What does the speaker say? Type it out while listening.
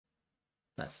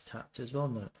That's tapped as well,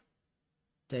 no.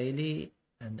 Daily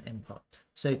and import.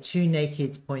 So 2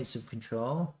 naked points of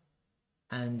control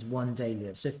and 1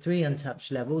 daily. So 3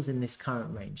 untouched levels in this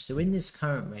current range. So in this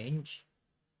current range,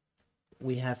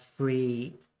 we have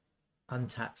 3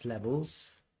 untapped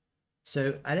levels.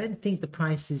 So I don't think the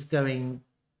price is going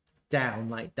down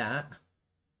like that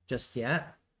just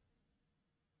yet.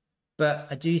 But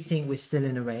I do think we're still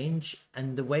in a range.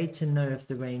 And the way to know if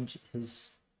the range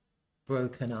has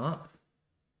broken up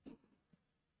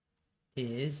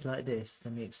is like this.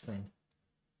 Let me explain.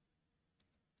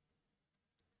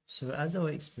 So as I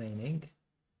was explaining,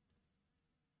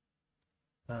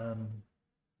 I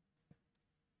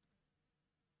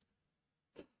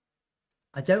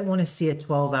don't want to see a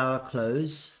 12-hour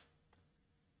close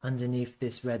underneath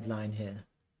this red line here,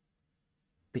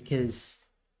 because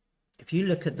if you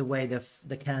look at the way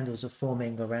the candles are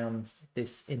forming around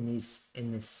this in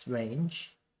this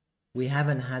range, we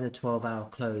haven't had a 12-hour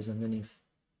close underneath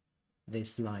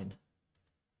this line,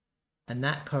 and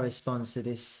that corresponds to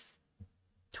this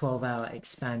 12-hour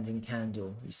expanding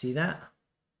candle. You see that?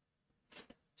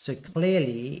 So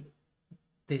clearly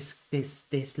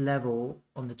this level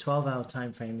on the 12-hour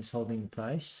time frame is holding the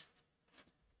price,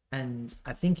 and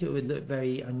I think it would look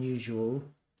very unusual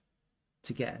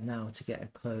to get a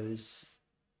close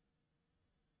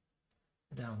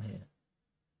down here.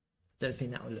 Don't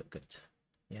think that would look good.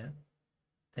 Yeah,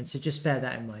 and so just bear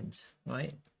that in mind,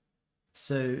 right?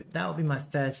 So that will be my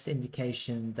first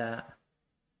indication that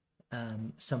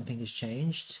something has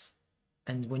changed.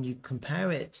 And when you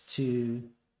compare it to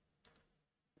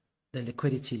the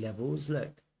liquidity levels,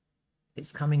 look,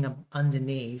 it's coming up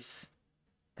underneath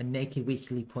a naked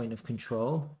weekly point of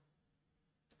control,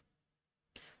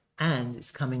 and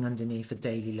it's coming underneath a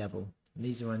daily level. And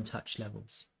these are untouched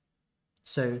levels.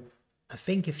 So I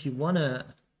think if you want to,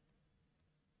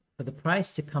 for the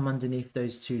price to come underneath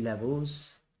those 2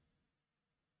 levels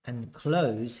and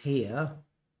close here,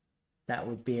 that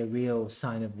would be a real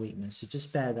sign of weakness. So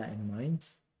just bear that in mind.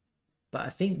 But I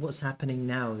think what's happening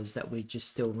now is that we're just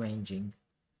still ranging.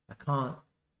 I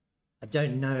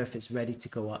don't know if it's ready to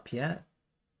go up yet.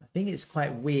 I think it's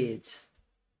quite weird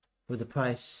for the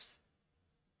price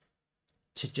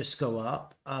to just go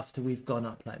up after we've gone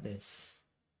up like this.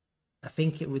 I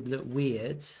think it would look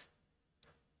weird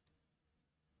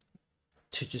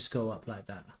to just go up like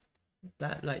that.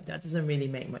 That doesn't really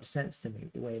make much sense to me,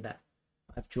 the way that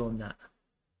I've drawn that.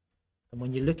 And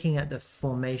when you're looking at the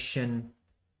formation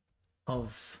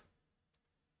of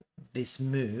this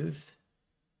move,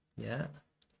 yeah,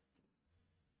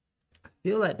 I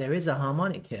feel like there is a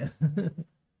harmonic here.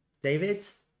 David,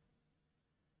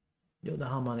 you're the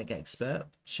harmonic expert.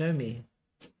 Show me.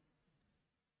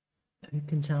 Who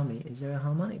can tell me? Is there a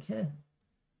harmonic here?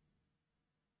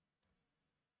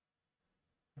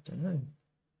 I don't know.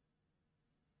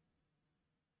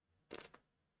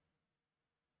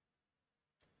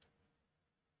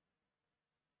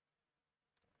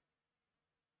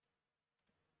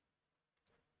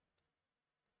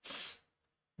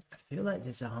 I feel like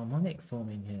there's a harmonic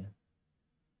forming here.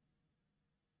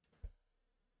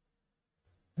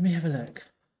 Let me have a look.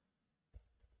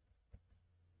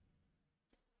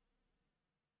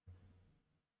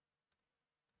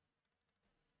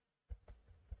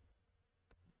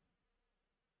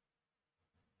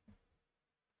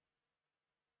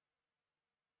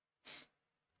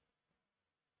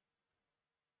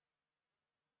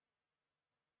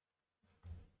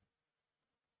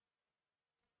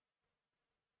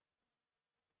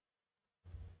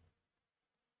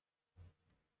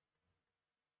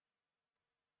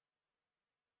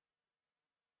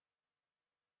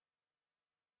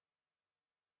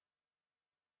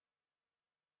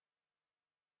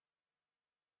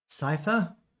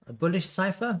 Cipher? A bullish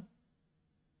cipher?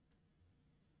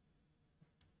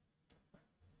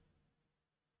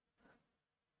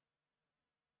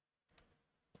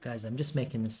 Guys, I'm just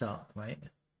making this up, right?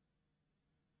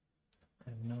 I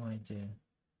have no idea.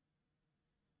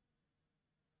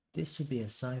 This would be a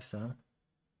cipher.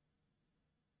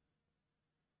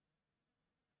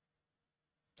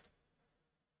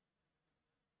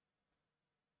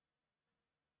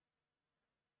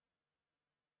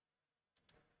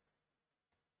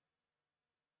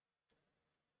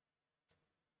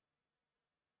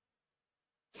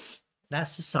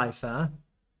 That's a cipher.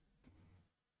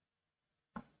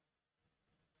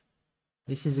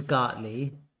 This is a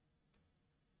Gartley.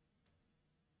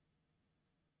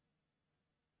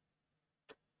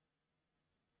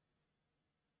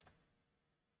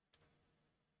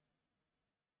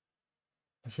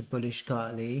 That's a bullish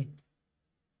Gartley.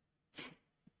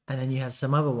 And then you have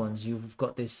some other ones. You've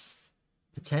got this,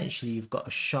 potentially you've got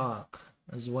a shark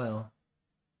as well.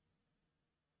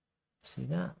 See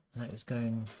that? That was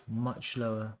going much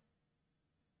lower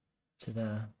to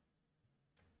there.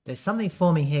 There's something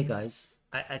forming here, guys.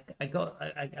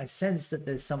 I sense that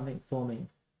there's something forming.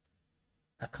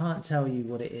 I can't tell you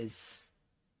what it is,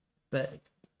 but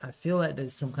I feel like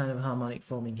there's some kind of harmonic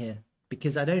forming here,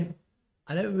 because I don't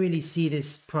really see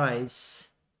this price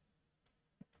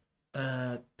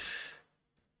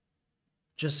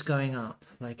just going up.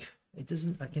 Like, it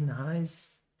doesn't, like in the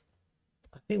highs.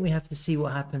 I think we have to see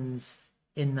what happens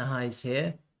in the highs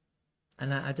here.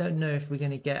 And I don't know if we're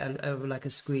going to get over like a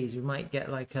squeeze. We might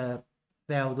get like a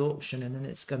failed auction, and then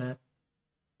it's going to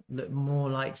look more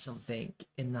like something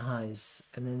in the highs.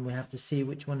 And then we have to see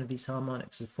which one of these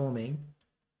harmonics are forming.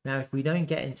 Now, if we don't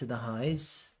get into the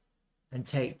highs and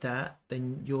take that,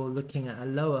 then you're looking at a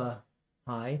lower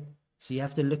high. So you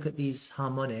have to look at these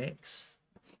harmonics.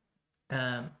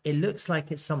 It looks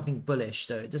like it's something bullish,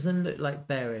 though. It doesn't look like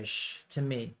bearish to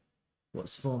me,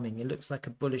 what's forming. It looks like a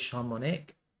bullish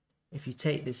harmonic. If you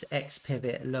take this X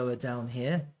pivot lower down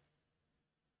here,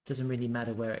 it doesn't really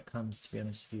matter where it comes, to be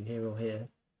honest with you, here or here.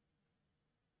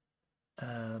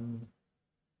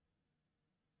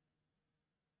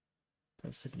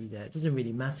 Possibly there. It doesn't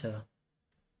really matter.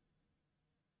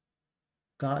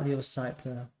 Gartley or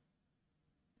Cypher.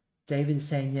 David is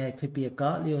saying, yeah, it could be a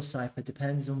Gartley or Cypher.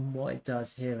 Depends on what it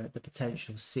does here at the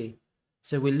potential C.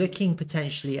 So we're looking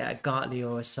potentially at a Gartley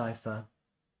or a Cypher.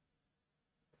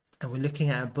 And we're looking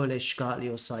at a bullish Gartley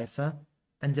or Cypher.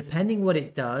 And depending what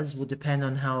it does will depend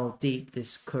on how deep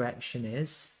this correction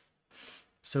is.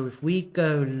 So if we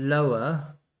go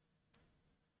lower,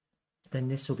 then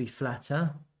this will be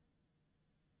flatter.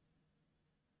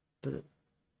 But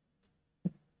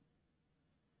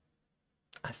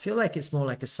I feel like it's more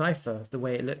like a Cypher, the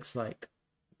way it looks like.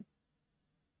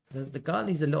 The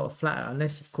Gartley's a lot flatter,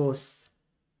 unless, of course,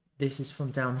 this is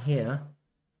from down here.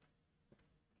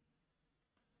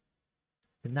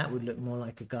 Then that would look more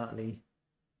like a Gartley.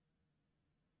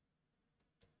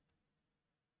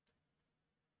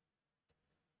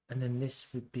 And then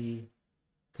this would be,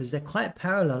 because they're quite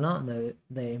parallel, aren't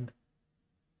they?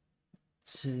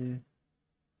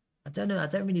 I don't know, I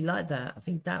don't really like that. I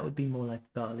think that would be more like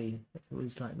a Gartley if it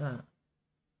was like that.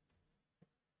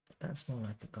 That's more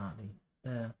like a Gartley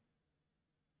there.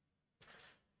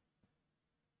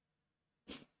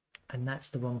 And that's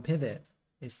the wrong pivot.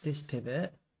 It's this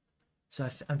pivot. So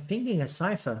I'm thinking a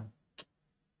Cypher.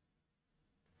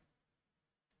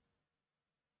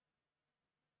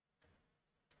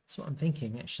 That's what I'm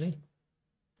thinking, actually.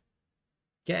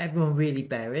 Get everyone really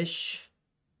bearish.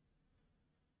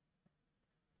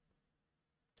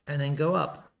 And then go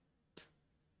up.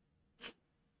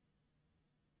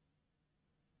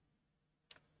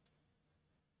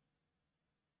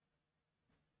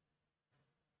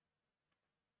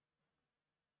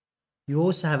 You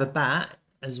also have a bat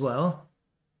as well.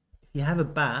 If you have a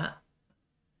bat,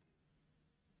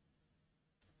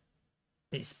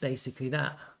 it's basically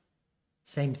that.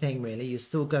 Same thing, really. You're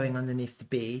still going underneath the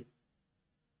B.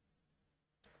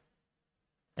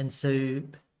 And so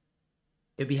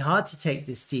it'd be hard to take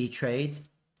this D trade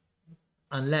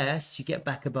unless you get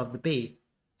back above the B.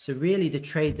 So really the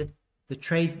trade,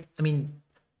 I mean,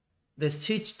 there's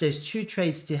two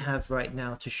trades to have right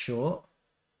now to short.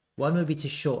 One would be to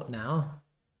short now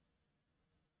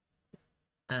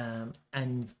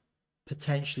and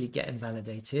potentially get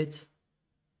invalidated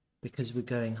because we're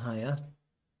going higher.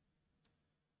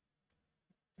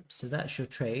 So that's your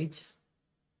trade.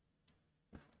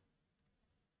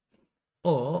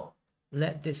 Or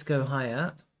let this go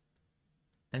higher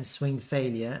and swing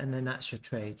failure, and then that's your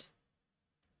trade.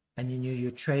 And then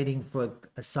you're trading for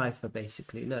a Cypher,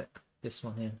 basically. Look, this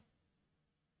one here.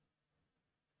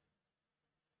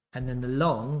 And then the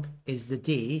long is the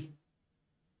D,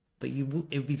 but it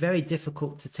would be very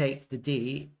difficult to take the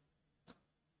D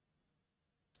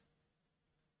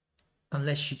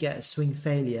unless you get a swing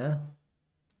failure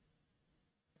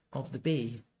of the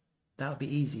B. That would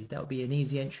be easy. That would be an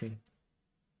easy entry.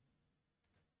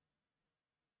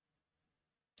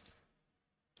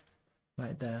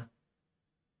 Right there.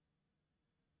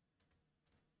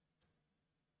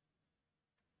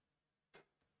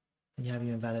 And you have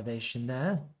your invalidation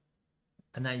there.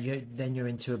 And then you're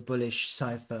into a bullish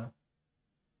Cypher.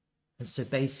 And so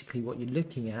basically what you're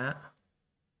looking at,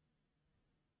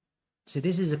 so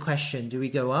this is a question, do we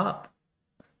go up,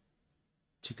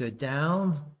 to go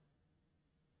down,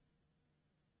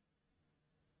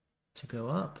 to go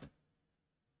up,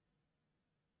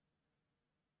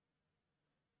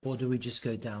 or do we just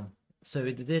go down? So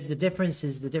the difference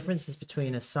is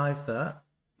between a Cypher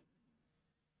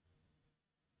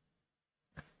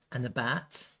and the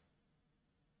bat,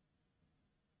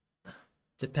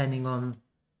 depending on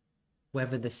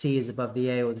whether the C is above the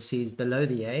A or the C is below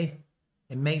the A,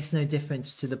 it makes no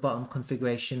difference to the bottom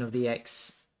configuration of the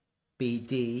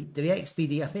XBD. The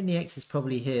XBD, I think the X is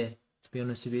probably here, to be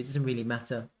honest with you. It doesn't really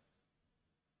matter.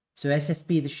 So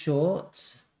SFB the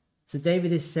short. So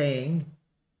David is saying,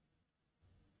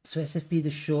 so SFB the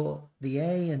short, the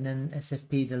A, and then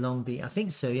SFB the long B. I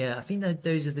think so, yeah. I think that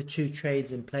those are the two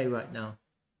trades in play right now.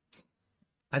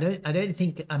 I don't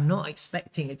think, I'm not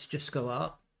expecting it to just go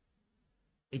up.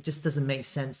 It just doesn't make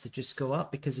sense to just go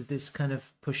up because of this kind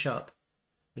of push up.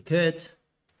 It could,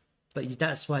 but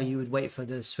that's why you would wait for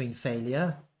the swing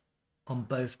failure on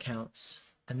both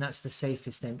counts. And that's the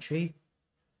safest entry.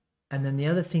 And then the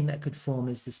other thing that could form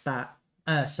is this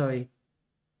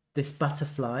this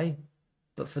butterfly.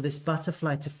 But for this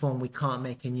butterfly to form, we can't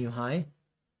make a new high.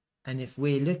 And if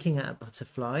we're looking at a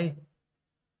butterfly,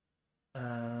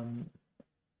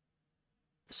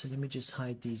 so let me just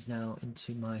hide these now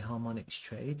into my harmonics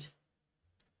trade.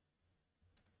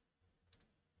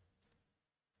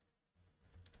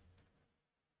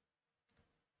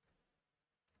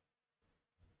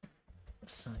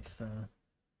 Cipher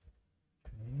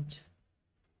trade.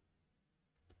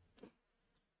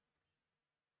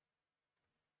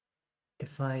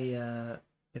 If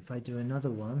I do another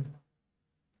one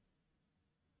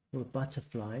for a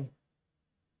butterfly,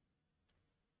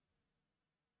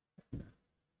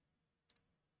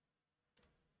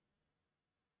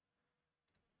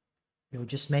 you're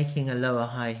just making a lower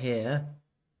high here.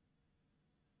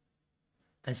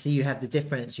 And see, you have the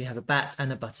difference. You have a bat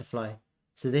and a butterfly.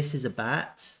 So this is a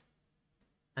bat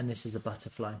and this is a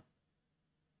butterfly.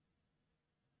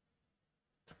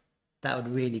 That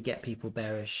would really get people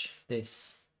bearish,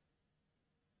 this.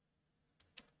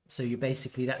 So you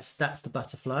basically, that's the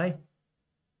butterfly.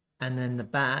 And then the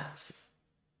bat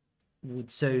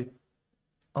would, so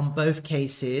on both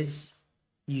cases,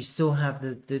 you still have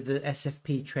the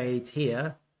SFP trade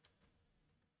here.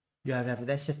 You have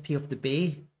the SFP of the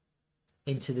B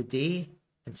into the D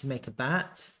and to make a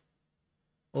bat.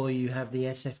 Or you have the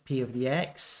SFP of the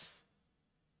X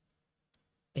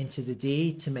into the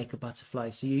D to make a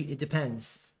butterfly. So it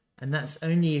depends. And that's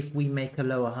only if we make a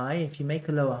lower high. If you make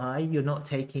a lower high, you're not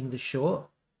taking the short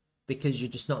because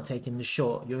you're just not taking the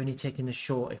short. You're only taking the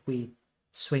short if we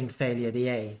swing failure the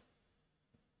A.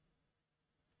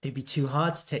 It'd be too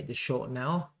hard to take the short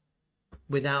now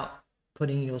without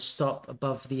putting your stop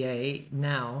above the A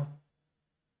now.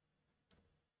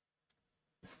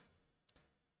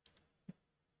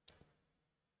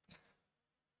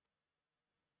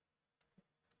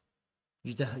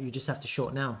 You just have to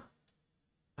short now.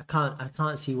 I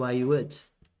can't see why you would.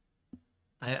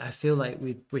 I feel like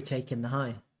we're taking the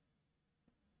high.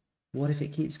 What if it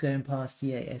keeps going past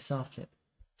the 8 SR flip?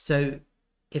 So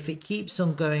if it keeps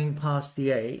on going past the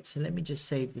 8, so let me just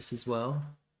save this as well.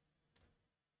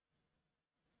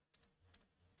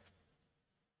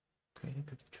 Create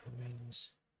control rings.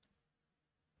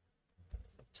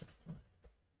 Butterfly.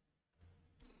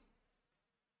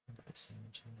 Put this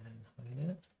image in there and hide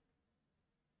it.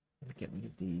 Let me get rid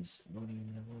of these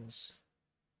volume levels.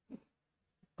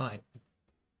 All right.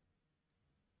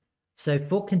 So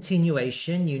for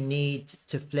continuation, you need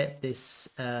to flip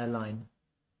this line.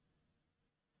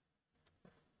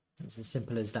 It's as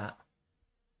simple as that.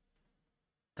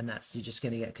 And that's, you're just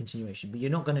going to get continuation. But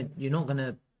you're not going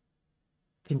to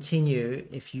continue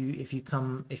if you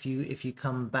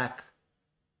come back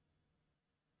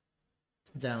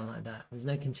down like that. There's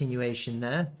no continuation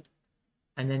there.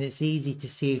 And then it's easy to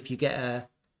see if you get a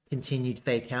continued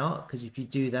fake out, because if you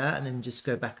do that and then just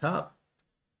go back up,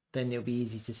 then it'll be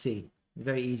easy to see.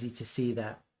 Very easy to see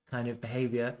that kind of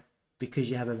behavior because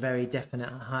you have a very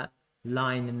definite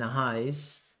line in the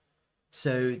highs.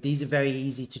 So these are very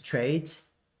easy to trade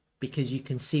because you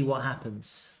can see what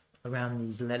happens around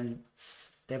these.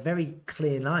 They're very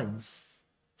clear lines.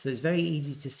 So it's very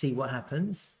easy to see what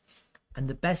happens. And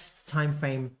the best time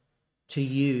frame to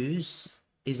use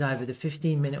is either the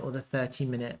 15-minute or the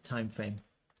 30-minute time frame.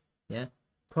 Yeah,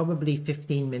 probably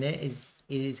 15-minute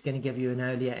is going to give you an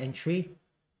earlier entry,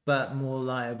 but more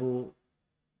liable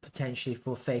potentially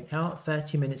for fake out.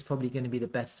 30 minutes probably going to be the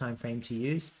best time frame to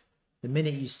use. The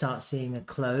minute you start seeing a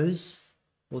close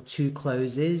or two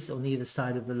closes on either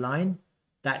side of the line,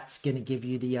 that's going to give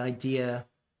you the idea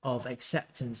of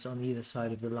acceptance on either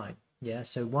side of the line. Yeah,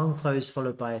 so one close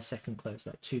followed by a second close,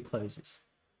 like two closes.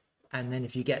 And then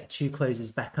if you get two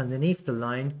closes back underneath the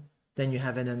line, then you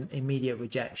have an immediate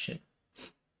rejection.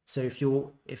 So if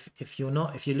you're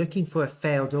looking for a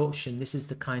failed auction, this is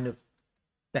the kind of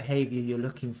behavior you're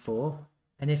looking for.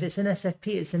 And if it's an SFP,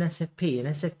 it's an SFP. An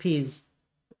SFP is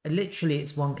literally,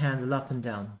 it's one candle up and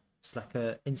down. It's like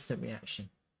a instant reaction.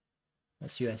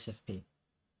 That's your SFP.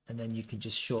 And then you can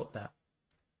just short that.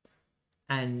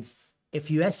 And if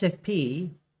you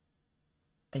SFP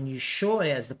and you short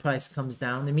it as the price comes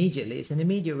down immediately, it's an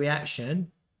immediate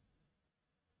reaction.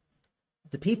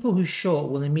 The people who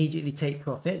short will immediately take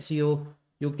profit. So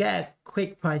you'll get a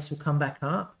quick price will come back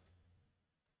up.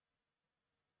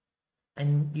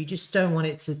 And you just don't want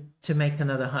it to make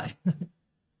another high.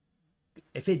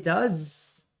 If it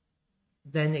does,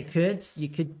 then you could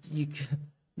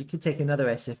take another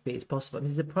SFP. It's possible.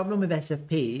 Because the problem with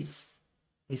SFPs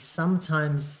is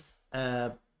sometimes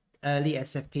early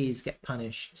SFPs get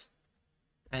punished,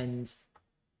 and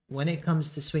when it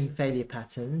comes to swing failure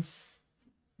patterns,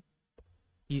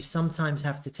 you sometimes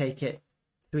have to take it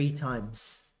 3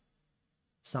 times.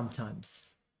 Sometimes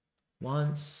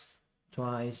once,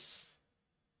 twice,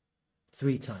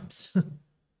 3 times.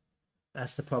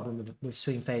 That's the problem with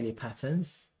swing failure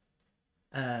patterns.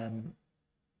 And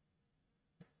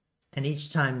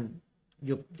each time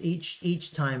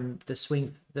each time the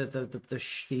swing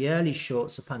the early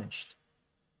shorts are punished,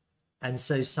 and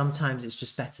so sometimes it's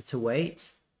just better to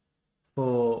wait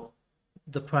for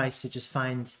the price to just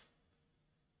find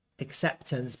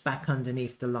acceptance back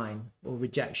underneath the line, or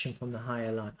rejection from the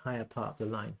higher part of the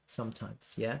line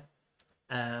sometimes. Yeah.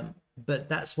 But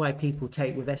that's why people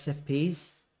take with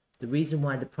SFPs. The reason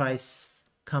why the price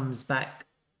comes back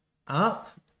up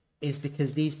is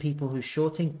because these people who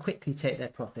shorting quickly take their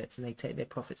profits, and they take their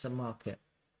profits on market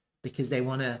because they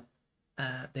want to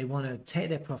take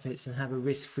their profits and have a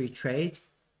risk-free trade,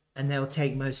 and they'll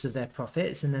take most of their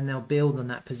profits and then they'll build on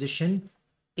that position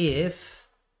if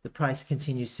the price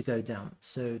continues to go down.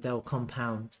 So they'll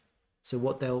compound. So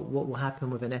what will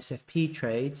happen with an SFP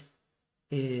trade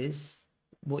is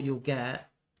what you'll get.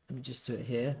 Let me just do it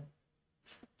here.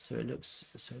 So it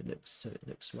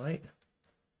looks right.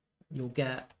 You'll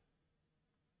get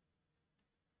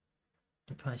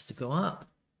the price to go up,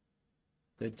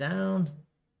 go down,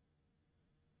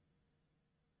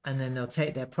 and then they'll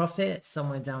take their profit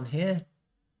somewhere down here,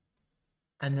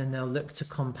 and then they'll look to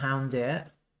compound it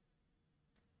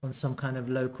on some kind of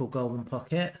local golden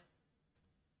pocket.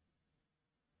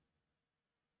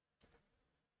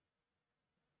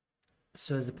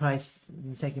 So as the price,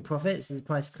 taking profits, as the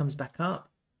price comes back up,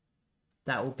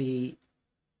 that will be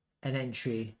an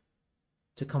entry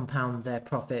to compound their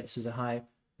profits with a high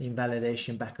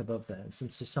invalidation back above there. So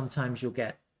sometimes you'll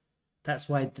get, that's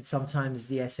why sometimes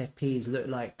the SFPs look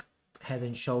like head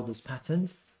and shoulders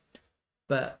patterns.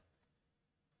 But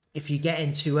if you get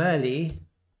in too early,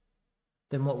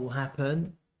 then what will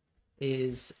happen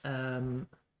is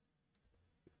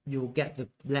you'll get the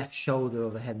left shoulder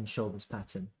of a head and shoulders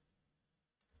pattern.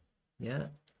 Yeah,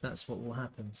 that's what will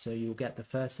happen. So you'll get the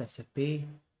first SFP,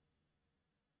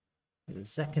 the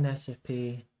second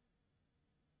SFP,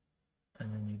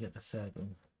 and then you get the third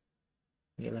one.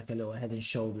 You get like a little head and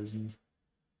shoulders, and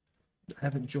I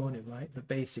haven't drawn it right, but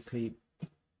basically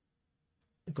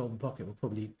the golden pocket will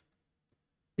probably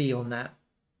be on that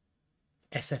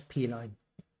SFP line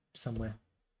somewhere.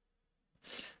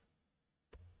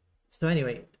 So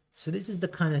anyway, so this is the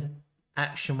kind of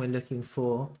action we're looking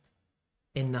for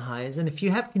in the highs. And if you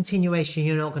have continuation,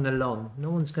 you're not going to long. No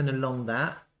one's going to long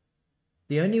that.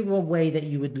 The only way that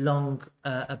you would long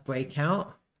a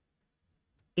breakout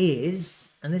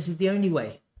is, and this is the only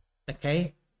way,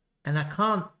 okay? And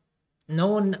I'm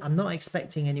not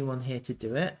expecting anyone here to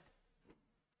do it,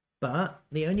 but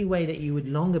the only way that you would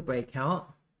long a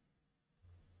breakout,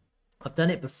 I've done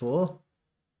it before,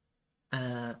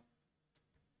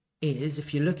 is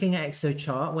if you're looking at XO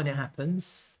chart when it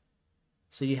happens.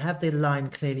 So you have the line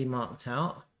clearly marked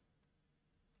out.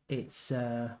 It's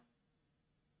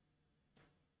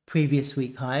previous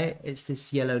week high. It's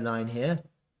this yellow line here.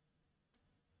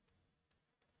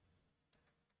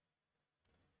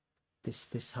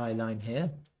 This high line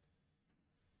here.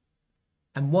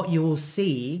 And what you will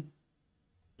see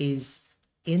is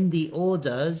in the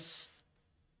orders,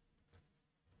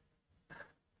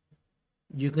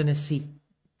 you're going to see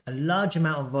a large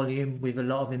amount of volume with a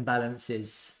lot of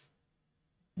imbalances.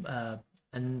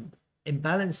 And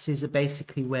imbalances are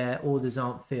basically where orders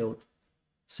aren't filled.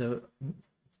 So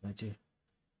I do.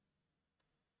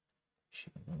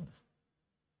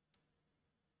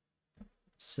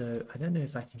 So I don't know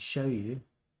if I can show you.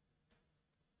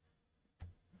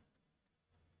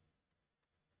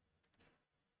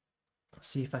 I'll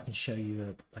see if I can show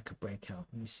you like a breakout.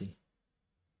 Let me see.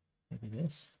 Maybe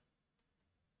this.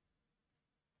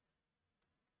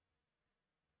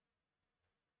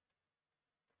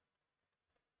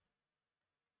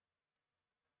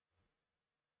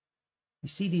 You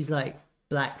see these like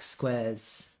black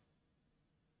squares.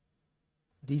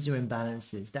 These are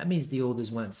imbalances. That means the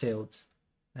orders weren't filled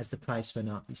as the price went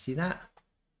up. You see that?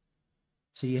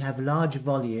 So you have large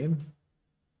volume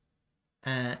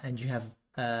and you have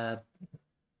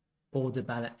order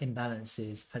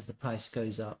imbalances as the price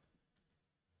goes up.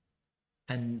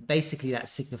 And basically that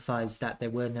signifies that there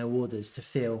were no orders to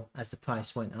fill as the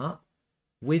price went up.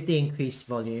 With the increased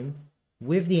volume,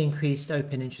 with the increased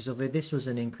open interest, although this was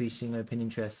an increasing open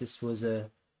interest, this was a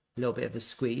little bit of a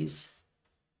squeeze.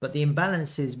 But the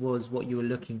imbalances was what you were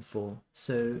looking for.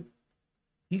 So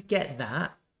you get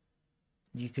that,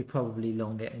 you could probably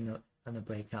long it in a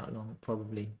breakout long,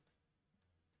 probably.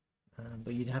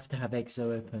 But you'd have to have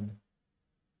EXO open.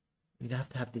 You'd have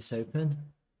to have this open.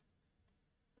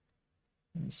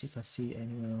 Let me see if I see it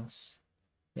anywhere else.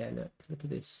 Yeah, look at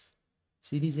this.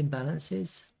 See these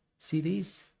imbalances? See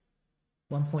these?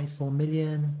 1.4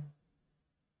 million.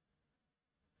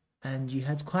 And you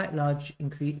had quite large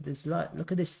increase. There's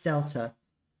look at this delta.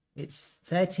 It's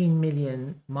 13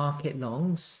 million market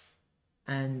longs.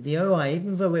 And the OI,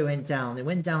 even though it went down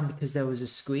because there was a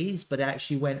squeeze, but it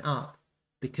actually went up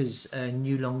because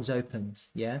new longs opened.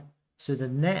 Yeah. So the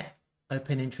net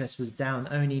open interest was down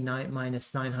only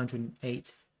minus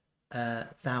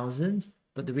 908,000.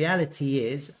 But the reality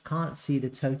is, I can't see the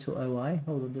total OI.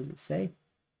 Hold on, does it say?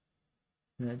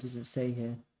 No, it doesn't say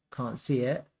here. Can't see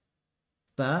it.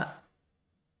 But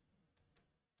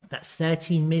that's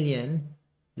 13 million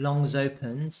longs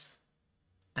opened,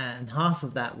 and half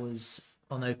of that was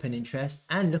on open interest.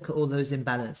 And look at all those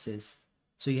imbalances.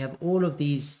 So you have all of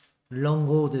these long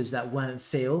orders that weren't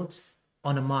filled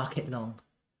on a market long.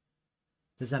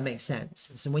 Does that make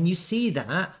sense? So when you see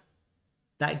that,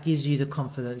 that gives you the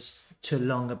confidence to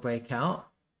long a breakout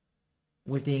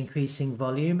with the increasing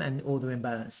volume and order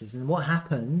imbalances. And what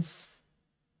happens,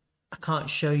 I can't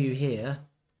show you here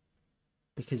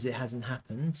because it hasn't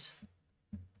happened.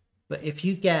 But if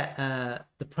you get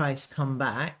the price come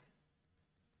back,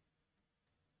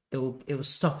 it will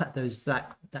stop at those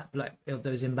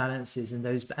those imbalances, and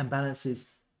those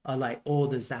imbalances are like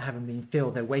orders that haven't been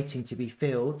filled. They're waiting to be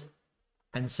filled.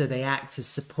 And so they act as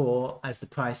support as the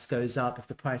price goes up. If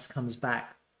the price comes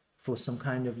back for some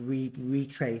kind of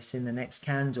retrace in the next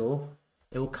candle,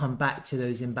 it will come back to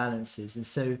those imbalances. And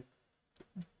so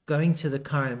going to the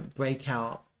current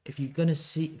breakout, if you're going to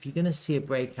see a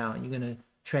breakout and you're going to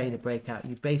trade a breakout,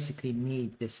 you basically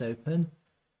need this open,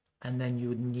 and then you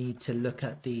would need to look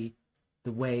at the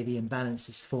way the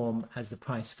imbalances form as the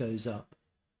price goes up.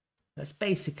 That's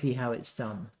basically how it's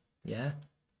done. Yeah.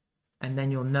 And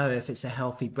then you'll know if it's a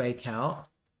healthy breakout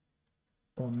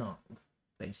or not,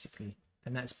 basically.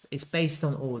 And it's based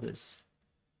on orders.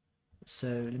 So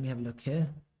let me have a look here.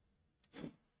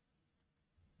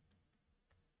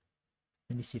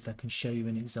 Let me see if I can show you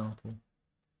an example.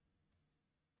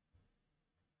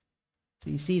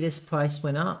 So you see this price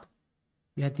went up.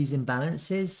 You had these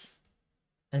imbalances.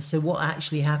 And so what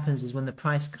actually happens is when the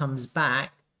price comes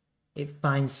back, it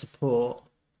finds support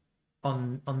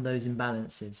on those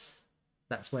imbalances.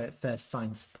 That's where it first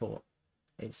finds support.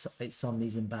 It's on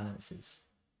these imbalances.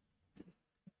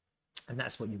 And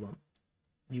that's what you want.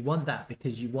 You want that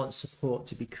because you want support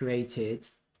to be created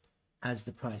as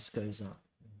the price goes up.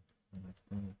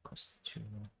 Cost 2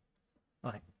 more.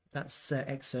 All right, that's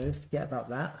EXO. Forget about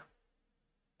that.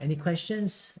 Any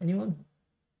questions? Anyone?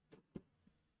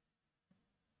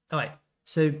 All right,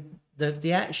 so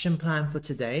the action plan for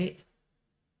today,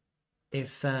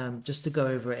 if just to go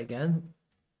over it again,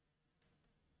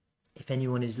 if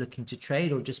anyone is looking to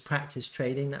trade or just practice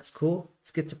trading, that's cool.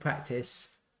 It's good to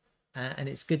practice. And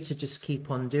it's good to just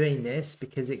keep on doing this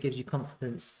because it gives you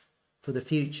confidence for the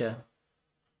future.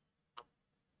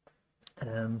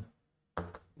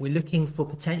 We're looking for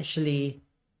potentially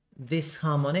this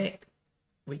harmonic,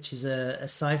 which is a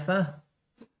cipher.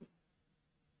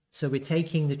 So we're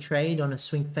taking the trade on a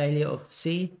swing failure of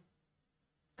C,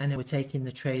 and then we're taking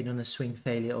the trade on a swing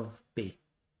failure of B.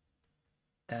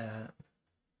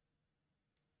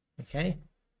 Okay,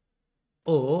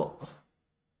 or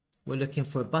we're looking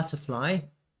for a butterfly,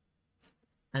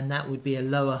 and that would be a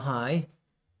lower high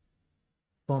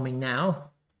forming now.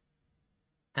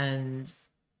 And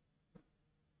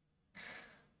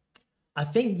I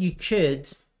think you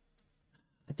could,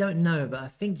 I don't know, but I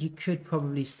think you could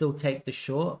probably still take the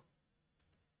short,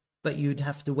 but you'd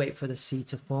have to wait for the C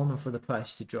to form and for the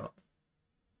price to drop.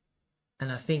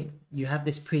 And I think you have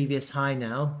this previous high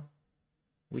now,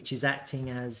 which is acting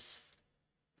as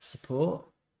support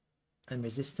and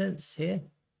resistance here.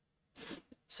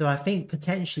 So I think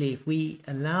potentially if we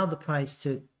allow the price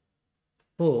to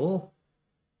fall,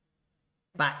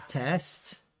 back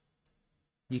test,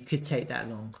 you could take that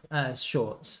long,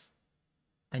 short,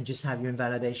 and just have your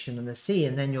invalidation on the C,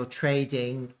 and then you're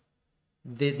trading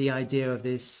the idea of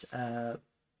this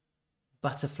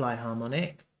butterfly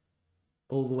harmonic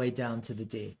all the way down to the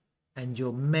D, and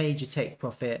your major take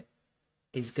profit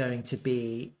is going to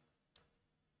be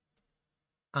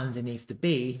underneath the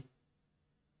B,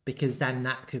 because then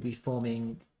that could be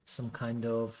forming some kind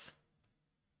of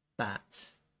bat.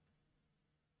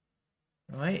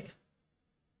 All right.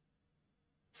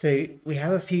 So we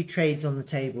have a few trades on the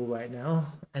table right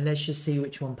now, and let's just see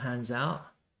which one pans out,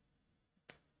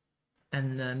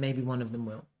 and maybe one of them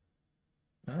will.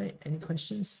 All right. Any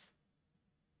questions?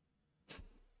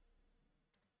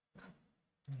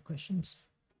 Any questions?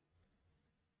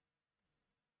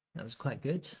 That was quite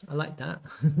good. I like that.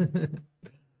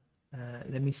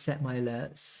 Let me set my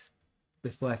alerts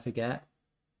before I forget.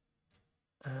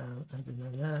 Add an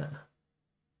alert.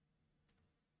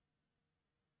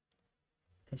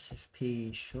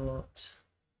 SFP short.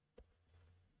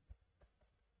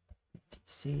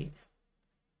 BTC.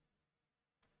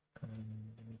 Let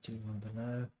me do one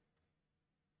below.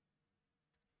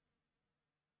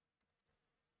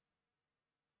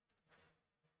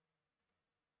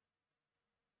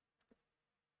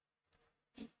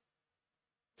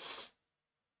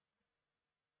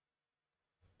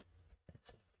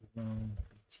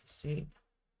 BTC.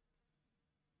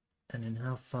 And then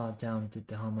how far down did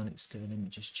the harmonics go? Let me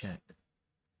just check.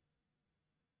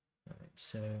 All right,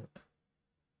 so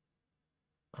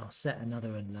I'll set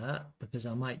another alert because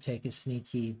I might take a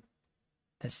sneaky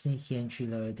entry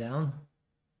lower down.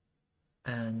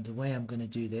 And the way I'm going to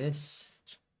do this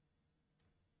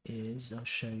is I'll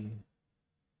show you.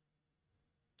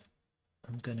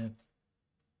 I'm going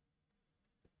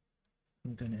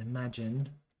to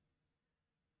imagine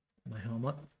my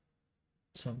harmonic.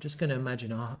 So I'm just going to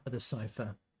imagine the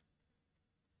cipher,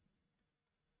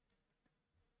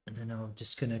 and then I'm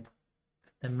just going to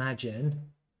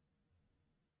imagine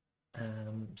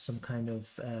some kind of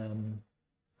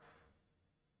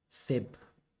fib,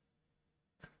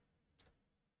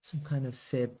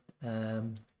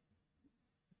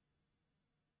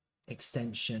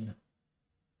 extension.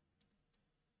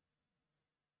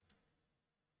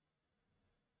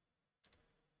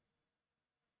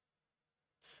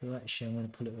 So actually I'm going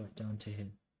to pull it right down to here.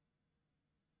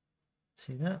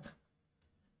 See that?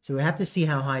 So we have to see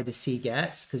how high the C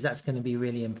gets, because that's going to be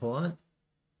really important.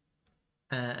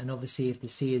 And obviously if the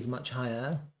C is much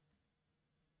higher,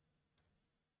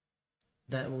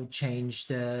 that will change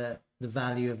the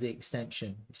value of the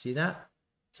extension. You see that?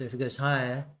 So if it goes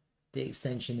higher, the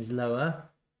extension is lower.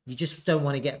 You just don't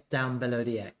want to get down below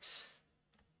the X.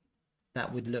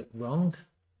 That would look wrong.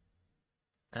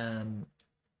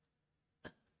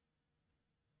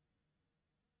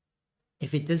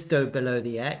 If it does go below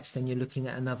the X, then you're looking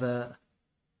at another.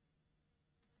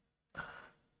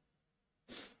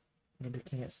 You're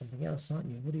looking at something else, aren't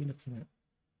you? What are you looking at?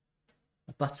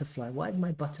 A butterfly. Why is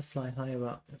my butterfly higher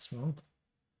up? That's wrong.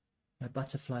 My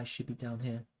butterfly should be down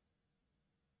here.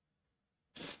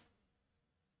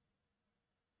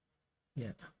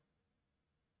 Yeah.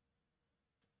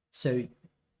 So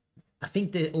I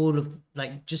think that all of,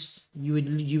 like, just you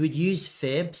would use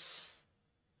fibs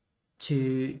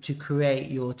to create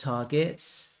your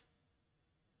targets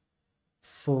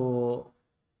for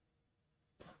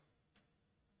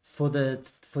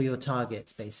your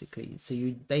targets, basically. So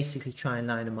you basically try and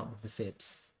line them up with the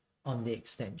fibs on the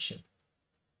extension.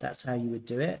 That's how you would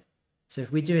do it. So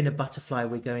if we're doing a butterfly,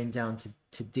 we're going down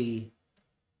to D,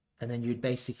 and then you'd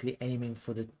basically aiming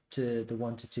for the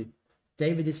 1 to 2.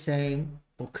 David is saying,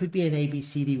 or could be an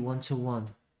ABCD 1 to 1.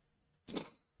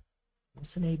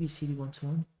 What's an ABCD 1 to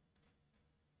 1?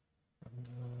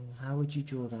 How would you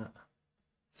draw that?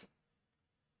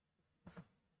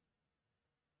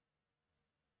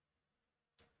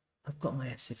 I've got my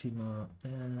SFE mark.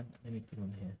 Let me put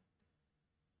on here.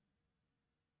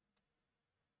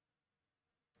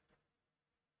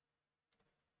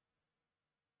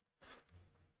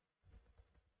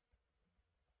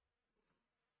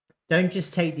 Don't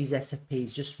just take these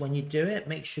SFPs. Just when you do it,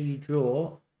 make sure you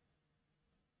draw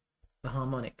the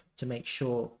harmonic to make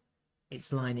sure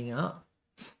it's lining up.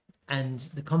 And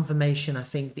the confirmation, I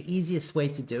think the easiest way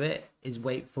to do it is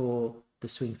wait for the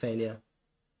swing failure.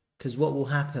 Because what will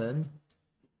happen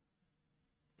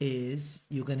is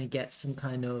you're going to get some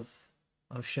kind of,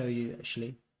 I'll show you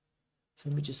actually. So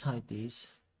let me just hide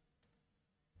these.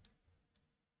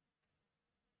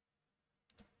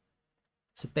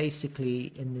 So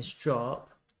basically in this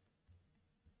drop,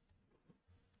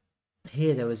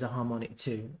 here there was a harmonic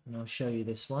too, and I'll show you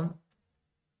this one.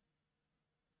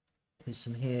 There's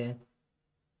some here.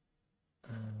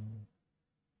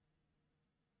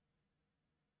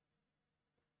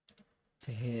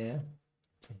 to here,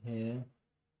 to here,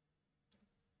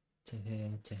 to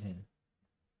here, to here.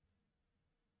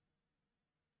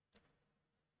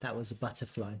 That was a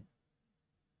butterfly.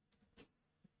 Let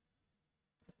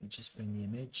me just bring the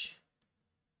image.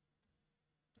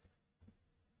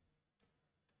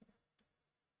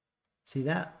 See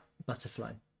that?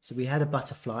 Butterfly. So we had a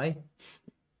butterfly.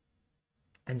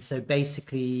 And so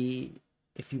basically,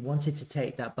 if you wanted to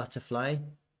take that butterfly,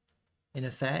 in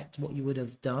effect, what you would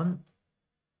have done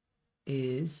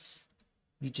is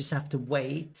you just have to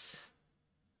wait.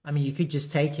 I mean, you could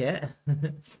just take it.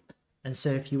 And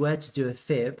so if you were to do a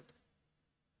fib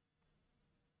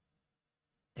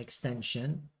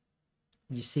extension,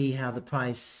 you see how the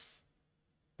price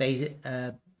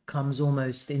comes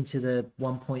almost into the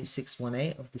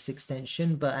 1.618 of this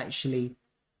extension, but actually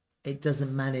it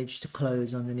doesn't manage to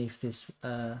close underneath this,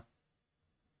 you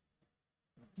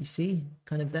see,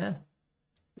 kind of there.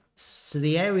 So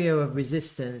the area of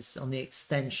resistance on the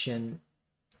extension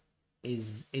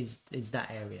is that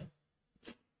area.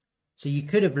 So you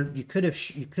could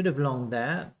have longed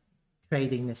there,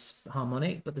 trading this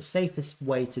harmonic, but the safest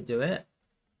way to do it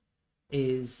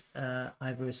is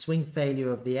either a swing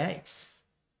failure of the X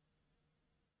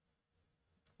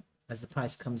as the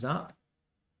price comes up,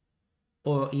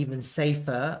 or even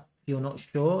safer, if you're not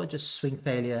sure, just swing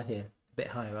failure here, a bit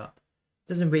higher up.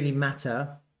 Doesn't really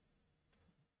matter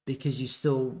because you're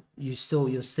still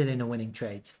in a winning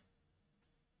trade.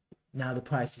 Now the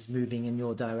price is moving in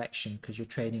your direction because you're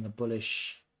trading a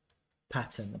bullish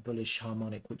pattern, a bullish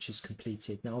harmonic, which is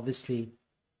completed. Now, obviously,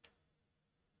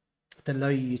 the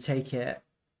lower you take it,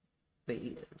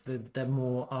 the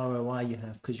more ROI you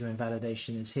have because your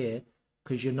invalidation is here,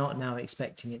 because you're not now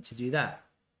expecting it to do that.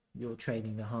 You're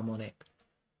trading the harmonic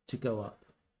to go up.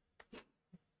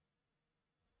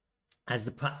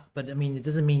 But I mean, it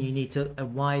doesn't mean you need a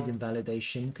wide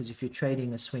invalidation, because if you're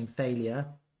trading a swing failure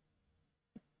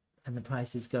and the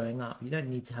price is going up, you don't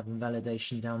need to have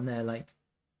invalidation down there. Like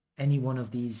any one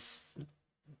of these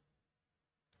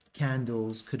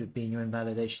candles could have been your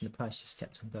invalidation. The price just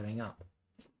kept on going up.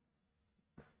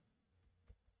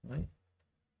 Right?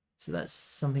 So that's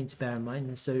something to bear in mind.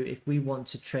 And so if we want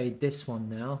to trade this one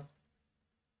now,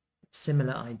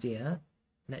 similar idea,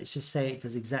 let's just say it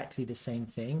does exactly the same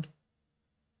thing.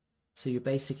 So you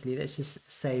basically, let's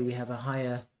just say we have a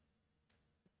higher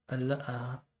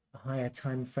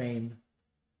time frame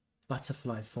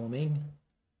butterfly forming,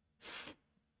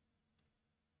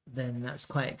 then that's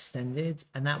quite extended,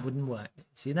 and that wouldn't work.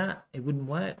 See that? It wouldn't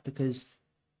work because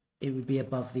it would be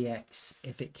above the X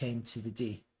if it came to the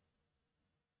D.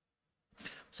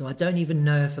 So I don't even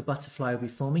know if a butterfly will be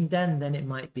forming then it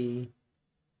might be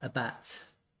a bat.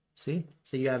 See?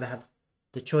 So you either have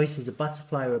the choice is a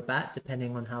butterfly or a bat,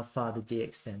 depending on how far the D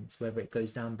extends, whether it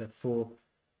goes down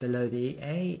below the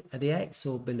X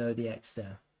or below the X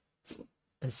there.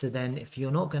 And so then if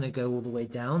you're not going to go all the way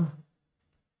down,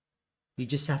 you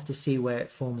just have to see where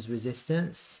it forms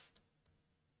resistance.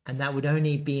 And that would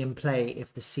only be in play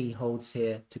if the C holds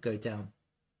here to go down.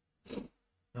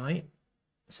 Right?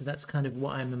 So that's kind of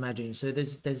what I'm imagining. So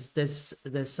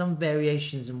there's some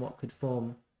variations in what could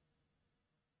form,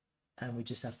 and we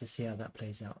just have to see how that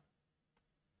plays out.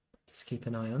 Just keep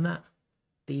an eye on that.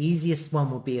 The easiest one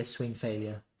will be a swing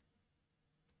failure.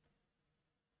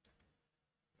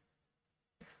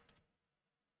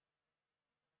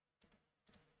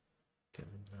 Put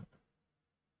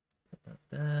that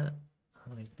there,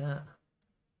 hide that.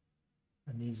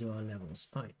 And these are our levels.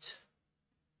 All right.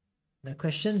 No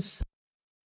questions?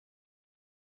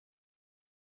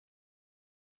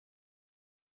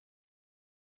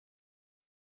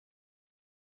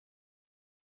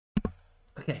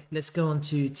 Okay, let's go on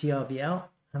to TRVL.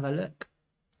 Have a look.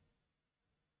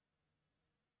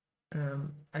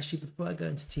 Actually, before I go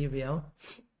into TRVL,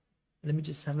 let me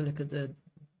just have a look at the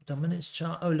dominance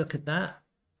chart. Oh, look at that.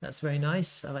 That's very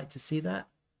nice. I like to see that.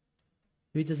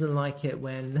 Who doesn't like it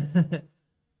when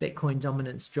Bitcoin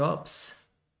dominance drops?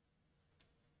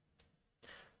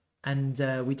 And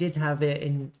we did have it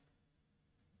in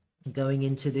going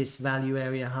into this value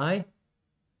area high.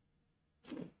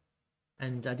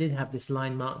 And I did have this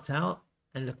line marked out,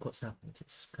 and look what's happened.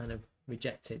 It's kind of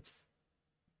rejected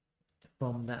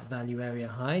from that value area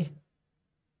high.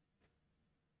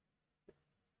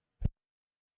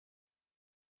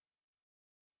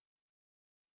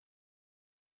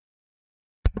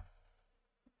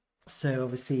 So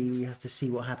obviously we have to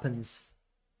see what happens.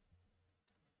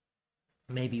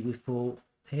 Maybe we fall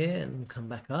here and come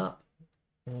back up,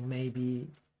 or maybe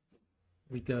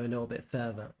we go a little bit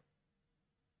further.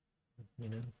 You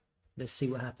know, let's see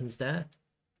what happens there.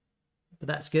 But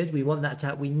that's good. We want that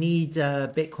to we need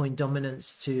Bitcoin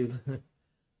dominance to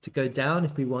to go down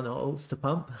if we want our alts to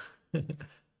pump.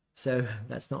 So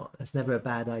that's never a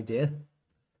bad idea.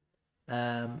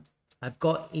 I've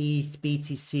got ETH,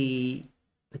 BTC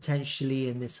potentially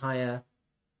in this higher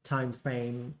time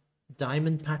frame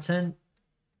diamond pattern.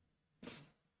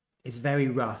 It's very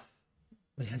rough.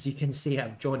 As you can see,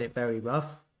 I've drawn it very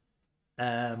rough.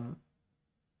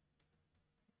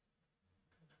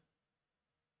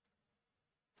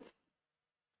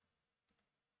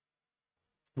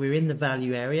 We're in the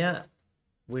value area.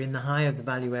 We're in the high of the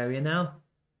value area now.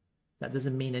 That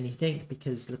doesn't mean anything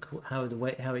because look how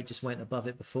it just went above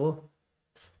it before.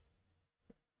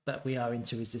 But we are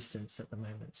into resistance at the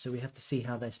moment, so we have to see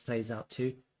how this plays out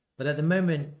too. But at the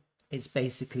moment, it's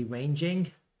basically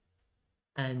ranging,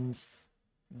 and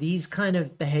these kind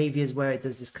of behaviors where it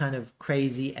does this kind of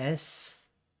crazy S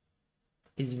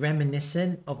is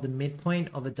reminiscent of the midpoint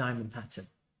of a diamond pattern,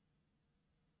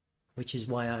 which is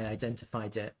why I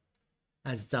identified it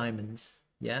as diamonds.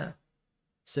 Yeah.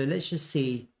 So let's just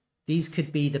see. These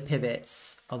could be the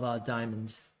pivots of our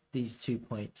diamond, these 2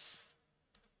 points.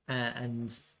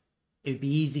 And it would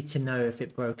be easy to know if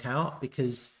it broke out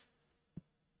because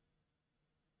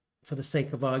for the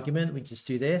sake of argument, we just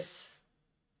do this,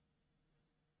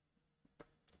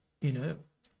 you know,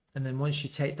 and then once you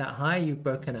take that high, you've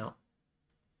broken out.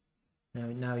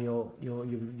 Now you're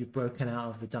broken out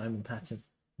of the diamond pattern.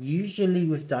 Usually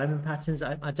with diamond patterns,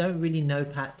 I don't really know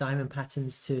diamond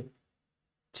patterns to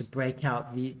break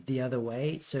out the other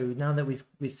way. So now that we've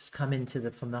come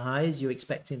into from the highs, you're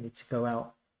expecting it to go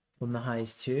out from the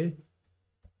highs too.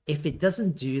 If it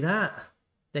doesn't do that,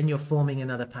 then you're forming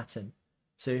another pattern.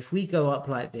 So if we go up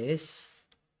like this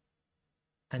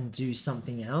and do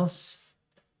something else,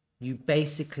 you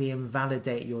basically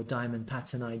invalidate your diamond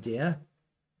pattern idea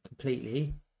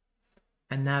completely,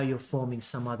 and now you're forming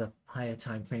some other higher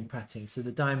time frame pattern. So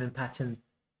the diamond pattern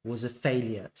was a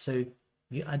failure. So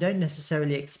I don't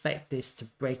necessarily expect this to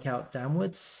break out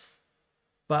downwards,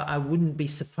 but I wouldn't be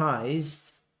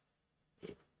surprised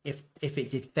if it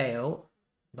did fail.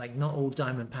 Like, not all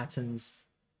diamond patterns,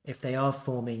 if they are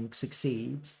forming,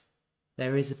 succeed.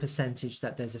 There is a percentage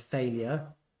that there's a failure,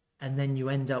 and then you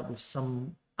end up with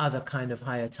some other kind of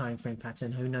higher time frame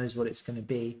pattern. Who knows what it's going to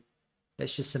be?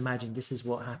 Let's just imagine this is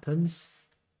what happens.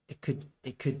 It could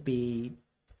be,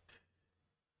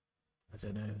 I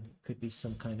don't know, it could be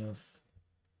some kind of,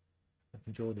 I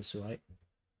can draw this right,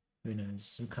 who knows,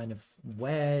 some kind of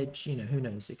wedge, you know, who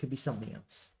knows, it could be something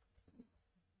else.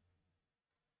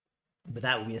 But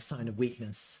that would be a sign of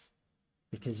weakness,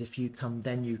 because if you come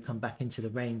back into the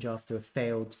range after a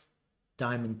failed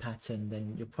diamond pattern,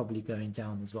 then you're probably going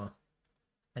down as well.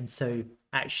 And so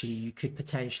actually you could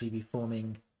potentially be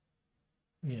forming,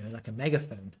 you know, like a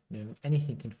megaphone. You know,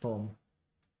 anything can form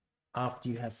after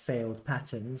you have failed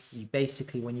patterns. You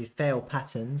basically, when you fail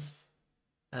patterns,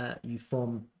 you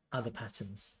form other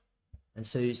patterns. And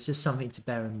so it's just something to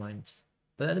bear in mind.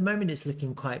 But at the moment it's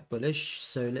looking quite bullish,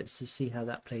 so let's just see how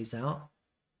that plays out.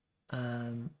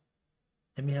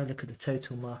 Let me have a look at the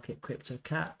total market crypto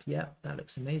cap. Yeah, that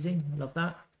looks amazing. I love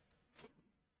that.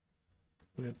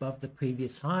 We're above the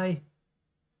previous high.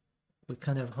 We're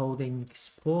kind of holding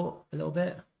support a little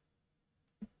bit.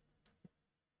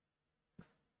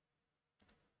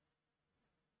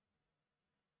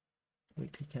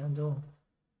 Weekly candle.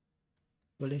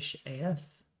 Bullish AF.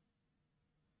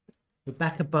 We're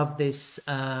back above this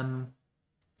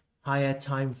higher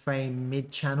time frame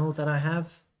mid channel that I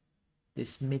have,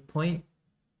 this midpoint.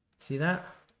 See that?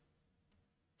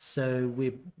 So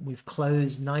we've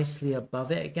closed nicely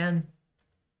above it again.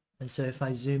 And so if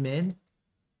I zoom in,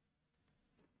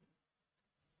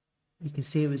 you can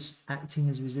see it was acting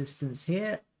as resistance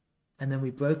here, and then we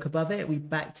broke above it. We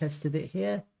back tested it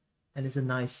here, and it's a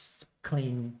nice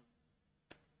clean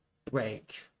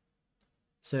break.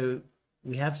 So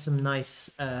we have some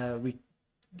nice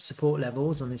support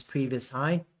levels on this previous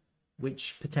high,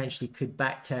 which potentially could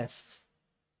back test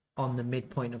on the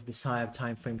midpoint of this higher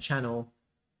time frame channel.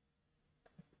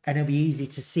 And it'll be easy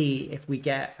to see if we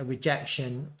get a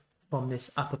rejection from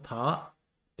this upper part,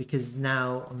 because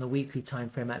now on the weekly time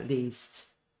frame at least,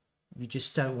 you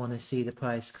just don't want to see the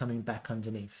price coming back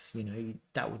underneath. You know,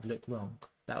 that would look wrong.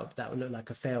 That would look like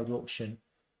a failed auction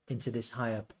into this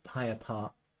higher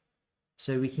part.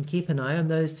 So we can keep an eye on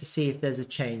those to see if there's a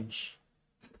change.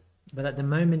 But at the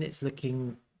moment it's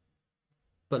looking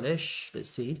bullish. Let's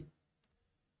see.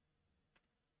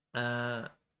 Let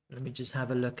me just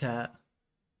have a look at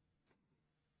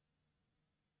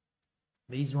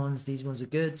these ones. These ones are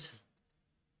good.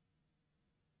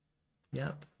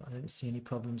 Yep, I don't see any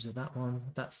problems with that one.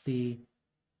 That's the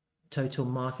total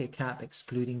market cap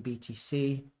excluding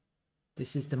BTC.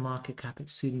 This is the market cap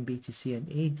excluding BTC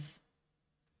and ETH.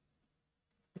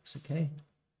 Looks okay.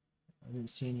 I don't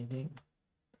see anything.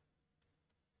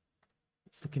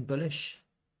 It's looking bullish.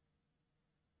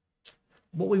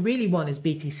 What we really want is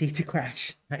BTC to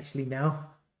crash, actually,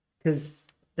 now, because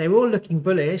they're all looking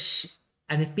bullish.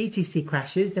 And if BTC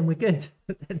crashes, then we're good.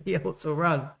 Then the alts will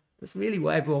run. That's really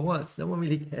what everyone wants. No one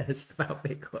really cares about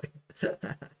Bitcoin.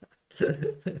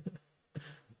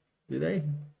 Do they?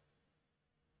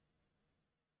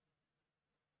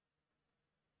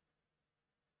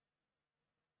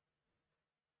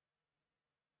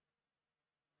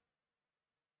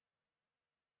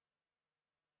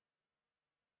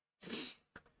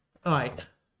 All right.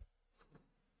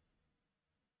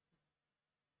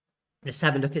 Let's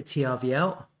have a look at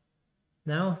TRVL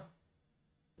now.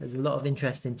 There's a lot of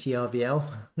interest in TRVL.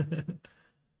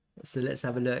 So let's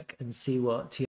have a look and see what